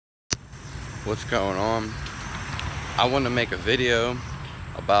What's going on? I want to make a video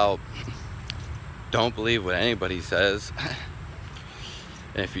about don't believe what anybody says.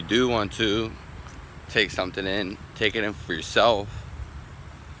 And if you do want to take something in, take it in for yourself,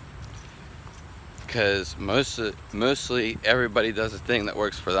 because mostly everybody does a thing that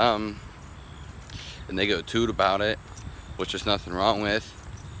works for them and they go toot about it, which there's nothing wrong with.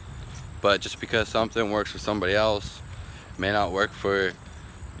 But just because something works for somebody else may not work for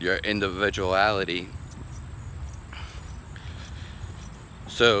your individuality.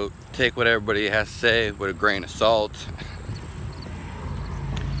 So take what everybody has to say with a grain of salt.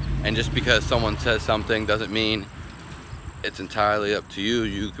 And just because someone says something doesn't mean it's entirely up to you.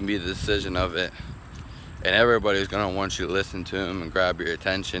 You can be the decision of it. And everybody's gonna want you to listen to them and grab your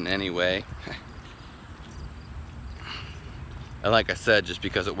attention anyway. And like I said, just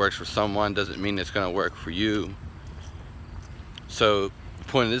because it works for someone doesn't mean it's gonna work for you. So the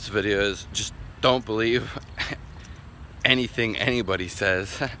point of this video is just don't believe anything anybody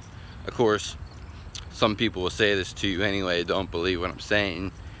says. Of course, some people will say this to you anyway. Don't believe what I'm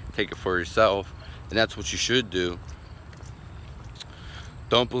saying. Take it for yourself. And that's what you should do.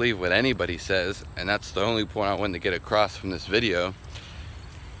 Don't believe what anybody says. And that's the only point I wanted to get across from this video.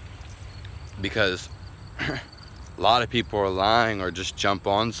 Because a lot of people are lying or just jump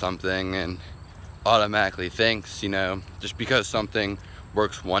on something and automatically thinks, just because something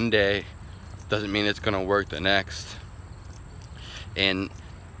works one day doesn't mean it's going to work the next. And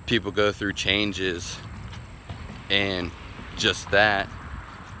people go through changes and just that.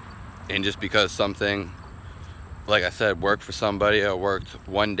 And just because something, like I said, worked for somebody or worked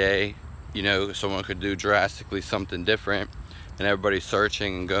one day, someone could do drastically something different. And everybody's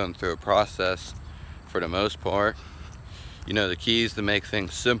searching and going through a process for the most part. The key is to make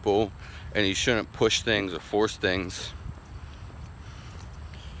things simple, and you shouldn't push things or force things,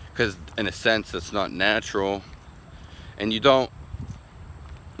 because in a sense it's not natural. And you don't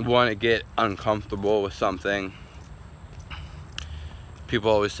want to get uncomfortable with something. People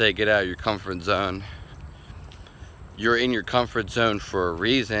always say get out of your comfort zone. You're in your comfort zone for a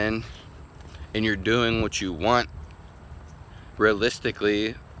reason, and you're doing what you want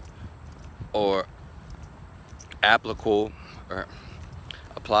realistically or applicable or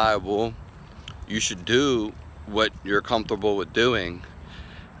applicable. You should do what you're comfortable with doing.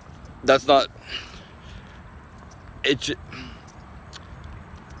 That's not, it's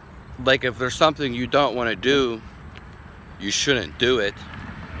like, if there's something you don't want to do, you shouldn't do it,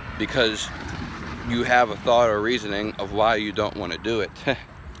 because you have a thought or reasoning of why you don't want to do it.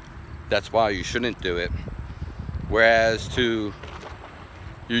 That's why you shouldn't do it. Whereas you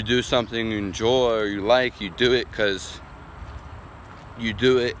do something you enjoy or you like, you do it because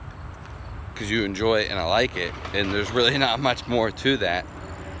you enjoy it and I like it, and there's really not much more to that.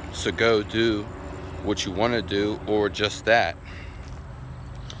 So go do what you want to do, or just that.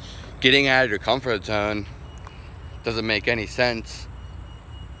 Getting out of your comfort zone doesn't make any sense,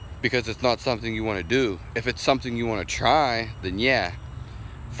 because it's not something you want to do. If it's something you want to try, then yeah.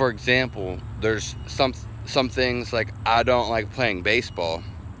 For example, there's some things, like I don't like playing baseball.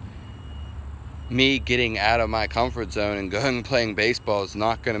 Me getting out of my comfort zone and going and playing baseball is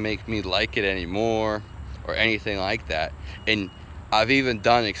not going to make me like it anymore or anything like that. And I've even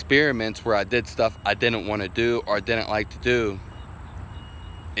done experiments where I did stuff I didn't want to do or didn't like to do.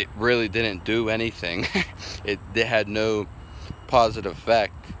 It really didn't do anything. It had no positive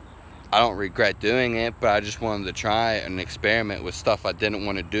effect. I don't regret doing it, but I just wanted to try an experiment with stuff I didn't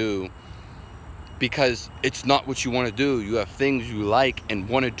want to do, because it's not what you want to do. You have things you like and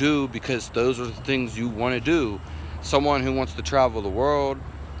want to do because those are the things you want to do. Someone who wants to travel the world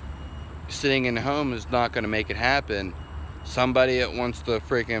sitting in home is not going to make it happen. Somebody that wants to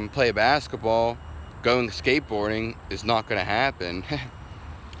freaking play basketball, going skateboarding is not going to happen.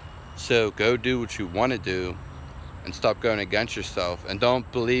 So go do what you want to do and stop going against yourself. And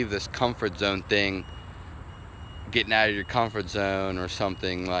don't believe this comfort zone thing, getting out of your comfort zone or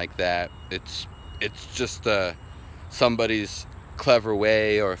something like that. It's just somebody's clever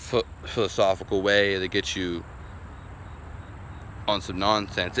way or philosophical way to get you on some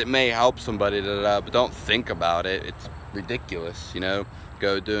nonsense. It may help somebody, but don't think about it. It's ridiculous,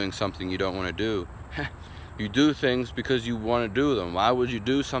 Go doing something you don't want to do. You do things because you want to do them. Why would you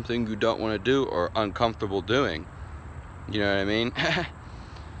do something you don't want to do or uncomfortable doing? You know what I mean?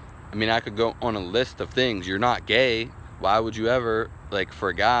 I could go on a list of things. You're not gay. Why would you ever, like, for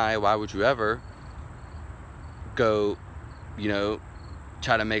a guy, why would you ever go,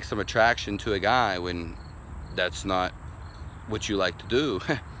 try to make some attraction to a guy when that's not what you like to do?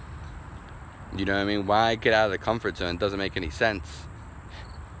 You know what I mean? Why get out of the comfort zone? It doesn't make any sense.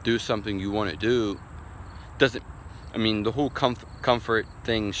 do something you want to do doesn't, I mean, the whole comfort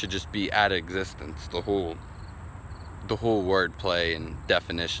thing should just be out of existence. The whole wordplay and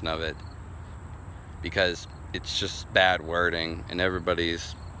definition of it, because it's just bad wording and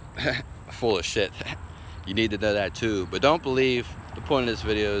everybody's full of shit. You need to know that too. But don't believe, the point of this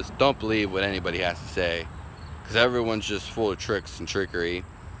video is don't believe what anybody has to say, because everyone's just full of tricks and trickery.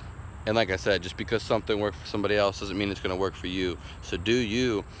 And like I said, just because something worked for somebody else doesn't mean it's going to work for you. So do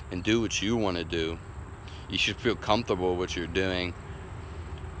you, and do what you want to do. You should feel comfortable with what you're doing,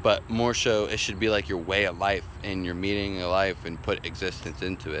 but more so it should be like your way of life and your meaning of life, and put existence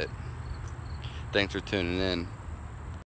into it. Thanks for tuning in.